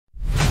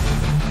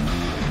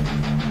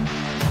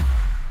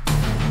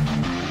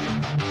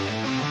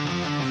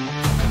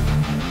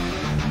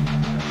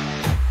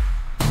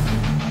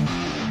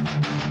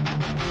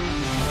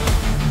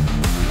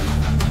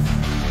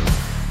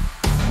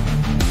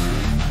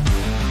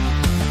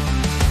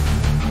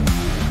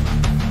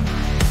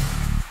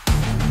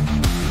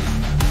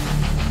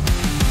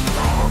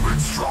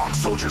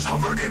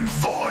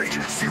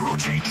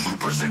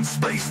troopers in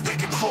space they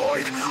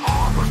deployed.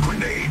 Armored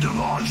grenade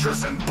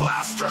launchers and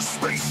blasters.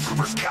 Space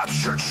troopers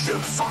captured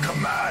ships on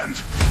command.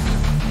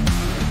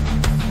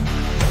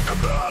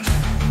 Propelled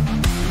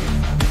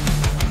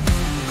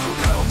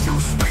through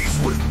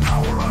space with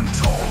power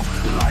untold.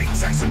 Light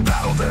tanks in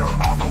battle, their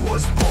armor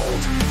was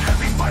bold.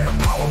 Heavy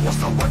firepower was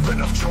the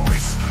weapon of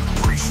choice.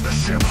 Breached the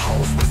ship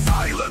hulls with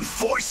silent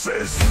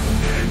voices.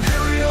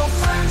 Imperial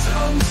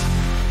phantoms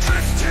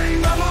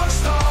drifting among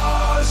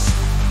stars.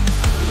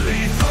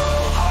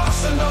 Lethal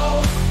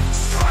arsenal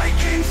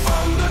striking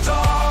from the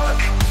dark.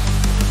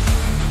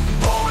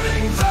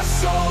 Boarding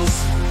vessels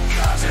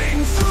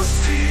cutting through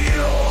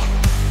steel.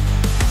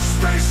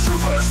 Space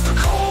troopers, the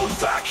cold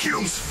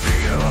vacuums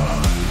feel.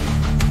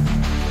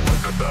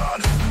 Look at that.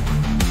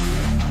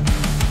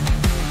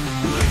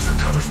 Laser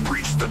cutters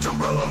breached the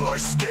alloy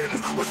skin.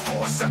 With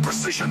force and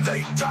precision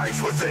they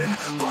dive within.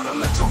 But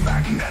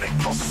electromagnetic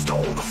pulses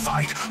stole the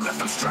fight. Left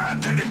them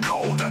stranded in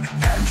cold and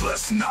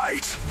endless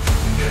night.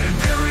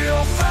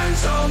 Imperial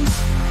phantoms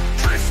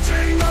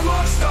drifting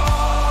among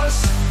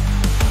stars.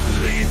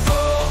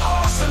 Lethal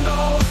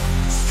arsenal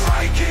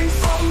striking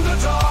from the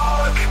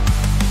dark.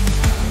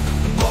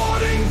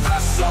 Boarding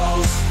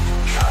vessels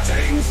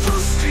cutting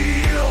through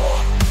steel.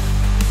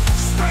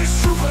 Space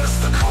troopers,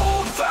 the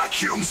cold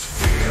vacuums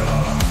feel.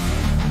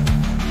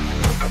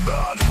 Look at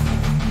that.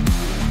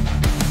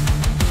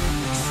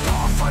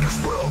 Starfighters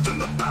whirled in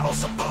the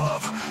battles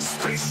above.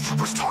 Space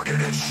troopers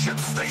targeted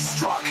ships they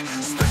struck.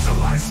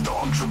 Specialized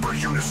stormtrooper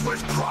units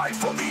with pride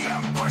for the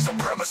Empire's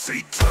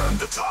supremacy turned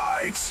the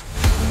tides.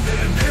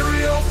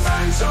 Imperial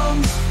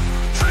phantoms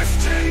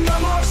drifting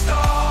among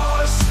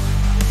stars.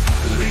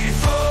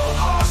 Lethal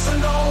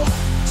arsenal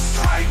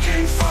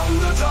striking from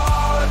the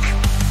dark.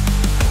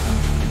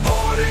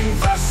 Boarding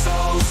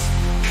vessels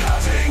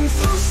cutting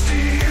through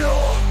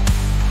steel.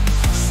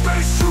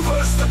 Space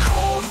troopers, the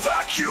cold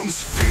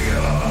vacuums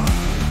feel.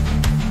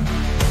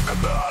 Look at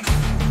that.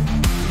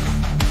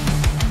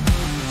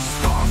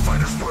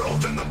 Starfighters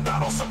whirled in the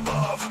battles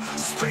above.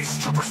 Space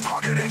troopers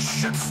targeted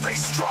ships they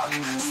struck.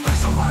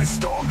 Specialized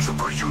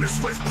stormtrooper units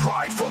with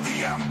pride for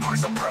the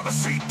Empire's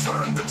supremacy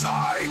turned the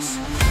tides.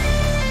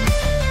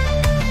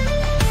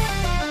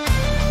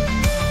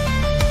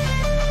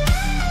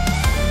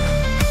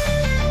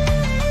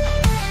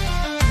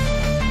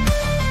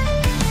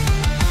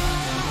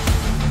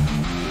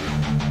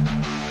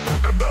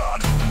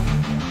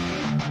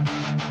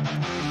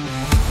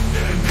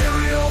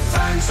 Imperial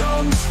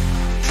phantoms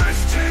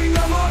drifting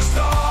among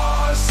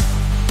stars.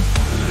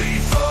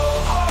 Lethal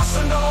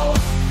arsenal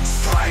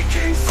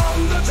striking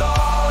from the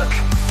dark.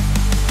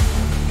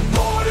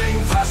 Boarding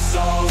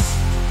vessels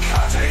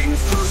cutting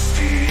through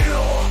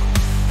steel.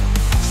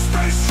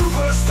 Space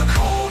troopers, the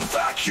cold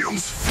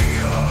vacuums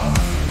feel.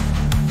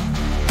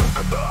 Look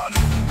at that.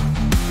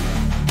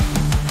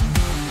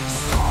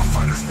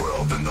 Starfighters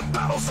whirled in the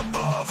battles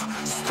above.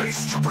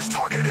 Space troopers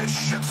targeted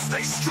ships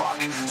they struck.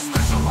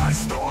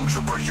 Specialized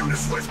stormtrooper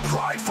units with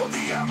pride for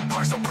the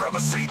Empire's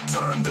supremacy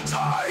turned the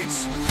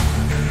tides.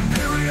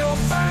 Imperial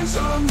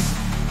phantoms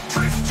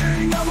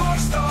drifting among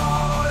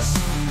stars.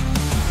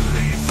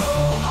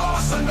 Lethal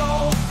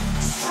arsenal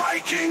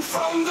striking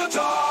from the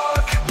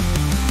dark.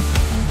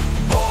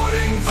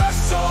 Boarding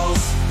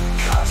vessels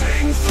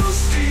cutting through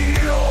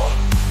steel.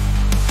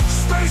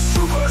 Space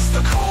troopers,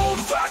 the cold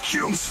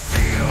vacuums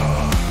feel.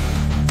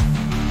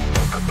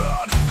 Look at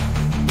that.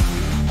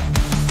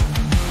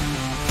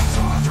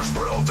 Starfighters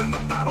whirled in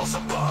the battles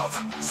above.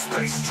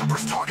 Space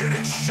troopers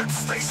targeted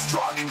ships they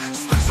struck.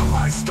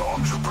 Specialized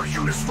stormtrooper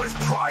units with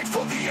pride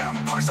for the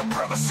Empire's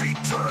supremacy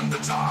turned the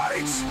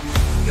tides.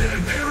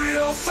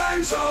 Imperial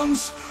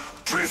phantoms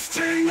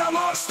drifting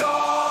among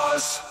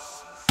stars.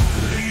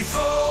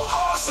 Lethal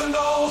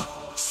arsenal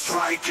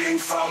striking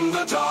from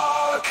the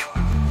dark.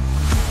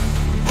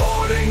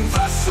 Boarding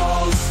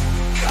vessels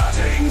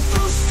cutting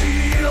through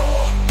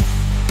steel.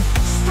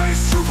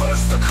 Space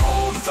troopers, the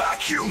cold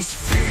vacuums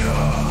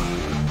feel.